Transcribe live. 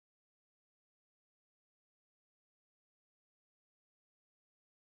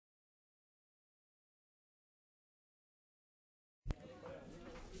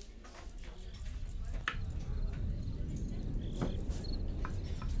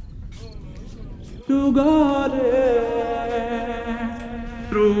to Goddess,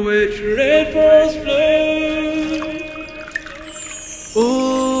 through which rivers flow.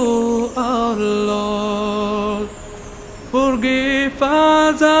 Oh, our Lord, forgive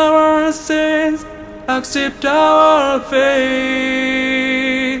us our sins, accept our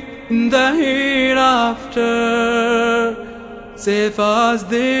faith in the hereafter. Save us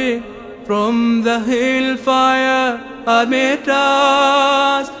thee from the hellfire, admit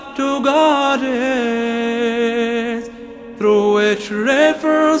us to Goddess, through which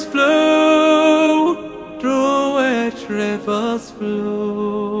rivers flow, through which rivers flow.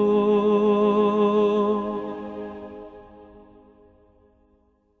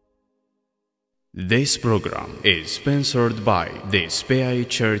 This program is sponsored by the SPI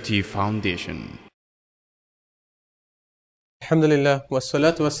Charity Foundation. Alhamdulillah,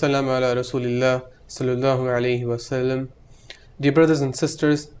 wassalatu wassalamu ala rasulillah sallallahu alayhi wasallam. Dear brothers and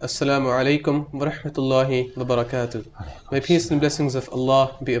sisters, assalamu alaikum wa rahmatullahi wa barakatuh. May peace and blessings of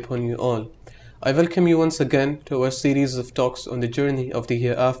Allah be upon you all. I welcome you once again to our series of talks on the journey of the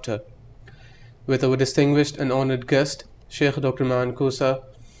hereafter with our distinguished and honored guest, Sheikh Dr. Ma'an Kusa.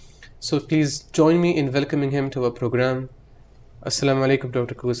 So please join me in welcoming him to our program. Assalamu alaikum,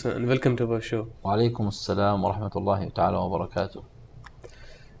 Dr. Kusa, and welcome to our show. Wa alaikum assalam wa rahmatullahi ta'ala wa barakatuh.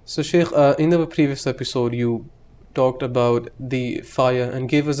 So Sheikh, in our previous episode you talked about the fire and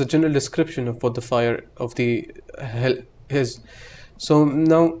gave us a general description of what the fire of the hell is. So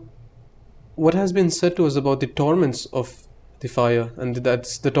now, what has been said to us about the torments of the fire, and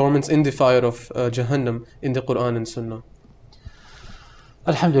that's the torments in the fire of Jahannam in the Qur'an and Sunnah?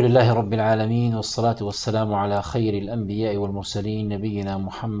 Alhamdulillahi Rabbil Alameen, wassalatu wassalamu ala khayril anbiya'i wal mursaleen, nabiyyina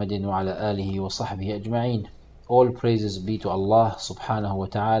Muhammadin wa ala alihi wa sahbihi ajma'een. All praises be to Allah subhanahu wa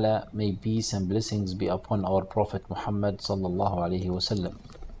ta'ala. May peace and blessings be upon our Prophet Muhammad sallallahu alayhi wa sallam.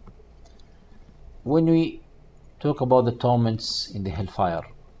 When we talk about the torments in the hellfire,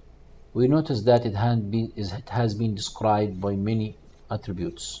 we notice that it has been described by many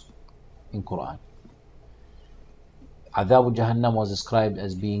attributes in Qur'an. Adhab Jahannam was described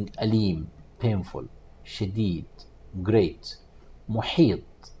as being alim, painful, shadid, great, muhit,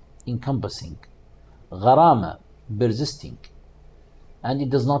 encompassing, gharama, persisting, and it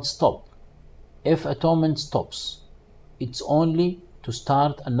does not stop. If a torment stops, it's only to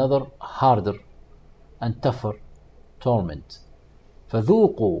start another harder and tougher torment.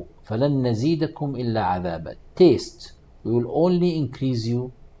 فَذُوقُوا فَلَن نَزِيدَكُمْ إِلَّا عَذَابًا. Taste, we will only increase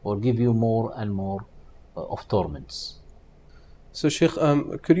you or give you more and more of torments. So Sheikh,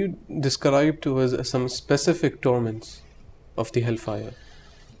 could you describe to us some specific torments of the hellfire?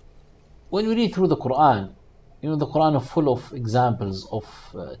 When we read through the Qur'an, the Qur'an is full of examples of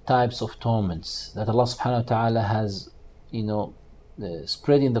types of torments that Allah subhanahu wa ta'ala has,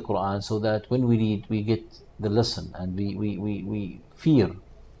 spread in the Qur'an, so that when we read, we get the lesson and we fear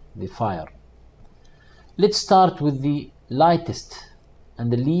the fire. Let's start with the lightest and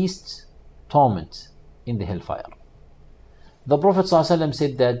the least torment in the hellfire. The Prophet ﷺ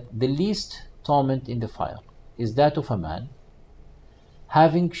said that the least torment in the fire is that of a man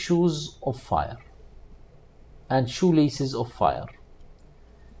having shoes of fire and shoelaces of fire,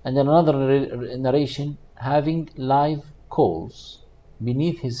 and in another narration, having live coals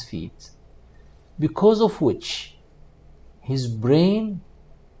beneath his feet, because of which his brain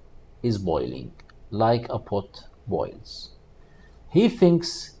is boiling like a pot boils. He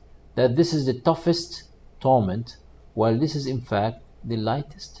thinks that this is the toughest torment, while this is in fact the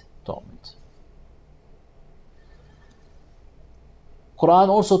lightest torment. Quran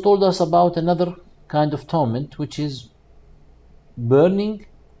also told us about another kind of torment, which is burning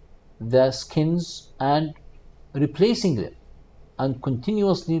the skins and replacing them and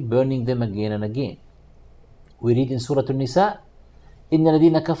continuously burning them again and again. We read in Surah An-Nisa, إِنَّ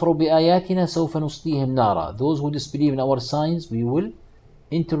الَّذِينَ كَفَرُوا بِآيَاتِنَا سَوْفَ نُصْلِيهِمْ نَارًا. Those who disbelieve in our signs, we will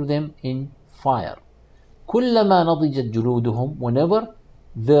enter them in fire. كُلَّمَا نَضِجَتْ جُلُودُهُمْ. Whenever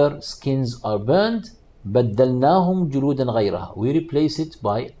their skins are burned, بَدَّلْنَاهُمْ جُلُودًا غَيْرَهَا. We replace it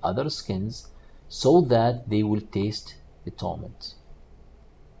by other skins so that they will taste the torment.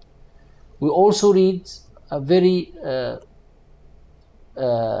 We also read a very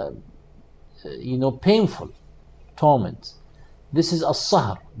painful torment. This is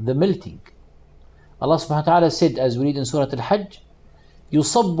as-sahr, the melting. Allah subhanahu wa ta'ala said, as we read in Surah Al-Hajj,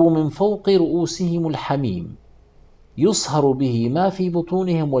 يُصَبُّ مِنْ فَوْقِ رُؤُوسِهِمُ الْحَمِيمُ يُصْهَرُ بِهِ مَا فِي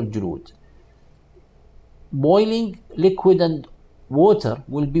بُطُونِهِمْ وَالْجُلُودِ. Boiling liquid and water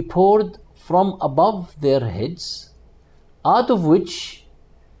will be poured from above their heads, out of which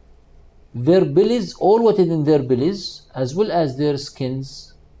their bellies, all what is in their bellies, as well as their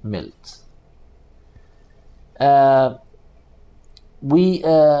skins, melt. The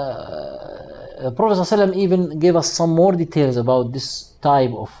Prophet ﷺ even gave us some more details about this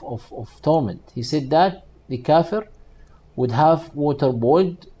type of torment. He said that the kafir would have water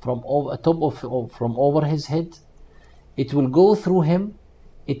boiled from over his head. It will go through him,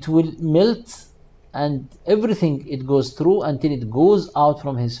 it will melt, and everything it goes through until it goes out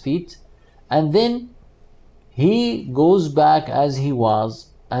from his feet, and then he goes back as he was,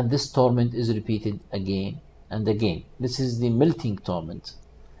 and this torment is repeated again and again. This is the melting torment.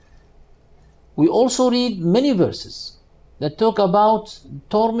 We also read many verses that talk about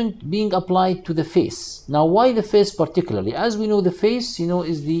torment being applied to the face. Now, why the face particularly? As we know, the face,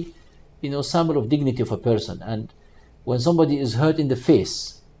 is the, symbol of dignity of a person. And when somebody is hurt in the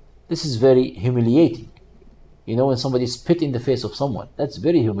face, this is very humiliating. When somebody spit in the face of someone, that's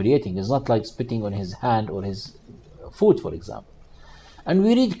very humiliating. It's not like spitting on his hand or his foot, for example. And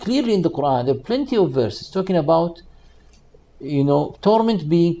we read clearly in the Qur'an, there are plenty of verses talking about, torment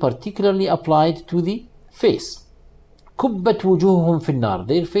being particularly applied to the face. كُبَّتْ وُجُوهُهُمْ فِي النَّارِ.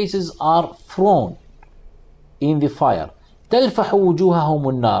 Their faces are thrown in the fire. تَلْفَحُ وُجُوهَهُمُ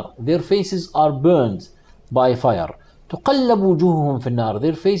النَّارِ. Their faces are burned by fire. تُقَلَّبُ وُجُوهُهُمْ فِي النَّارِ.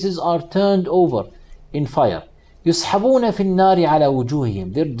 Their faces are turned over in fire. يُسْحَبُونَ فِي النَّارِ عَلَى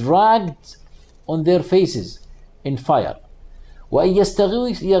وُجُوهِهِمْ. They're dragged on their faces in fire. وَأَن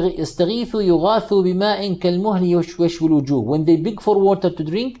يَسْتَغِيثُوا يُغَاثُوا بِمَاءٍ كَالْمُهْلِ يَشْوِي الْوُجُوهِ. When they beg for water to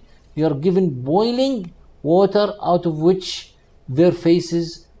drink, they are given boiling water out of which their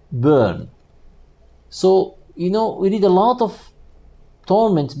faces burn. So, we read a lot of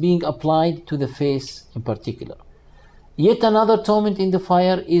torment being applied to the face in particular. Yet another torment in the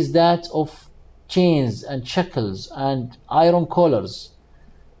fire is that of chains and shackles and iron collars.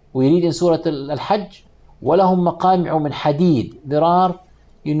 We read in Surah Al-Hajj, وَلَهُمْ مَقَامِعُ مِنْ حَدِيدٍ. There are,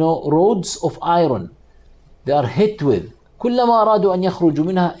 rods of iron they are hit with. كُلَّمَا أَرَادُوا أَنْ يَخْرُجُوا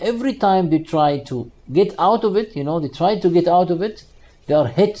مِنْهَا. Every time they try to get out of it, they try to get out of it, they are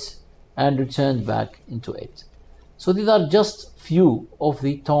hit and returned back into it. So these are just few of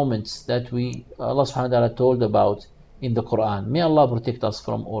the torments that Allah subhanahu wa ta'ala told about in the Qur'an. May Allah protect us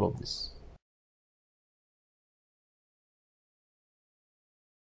from all of this.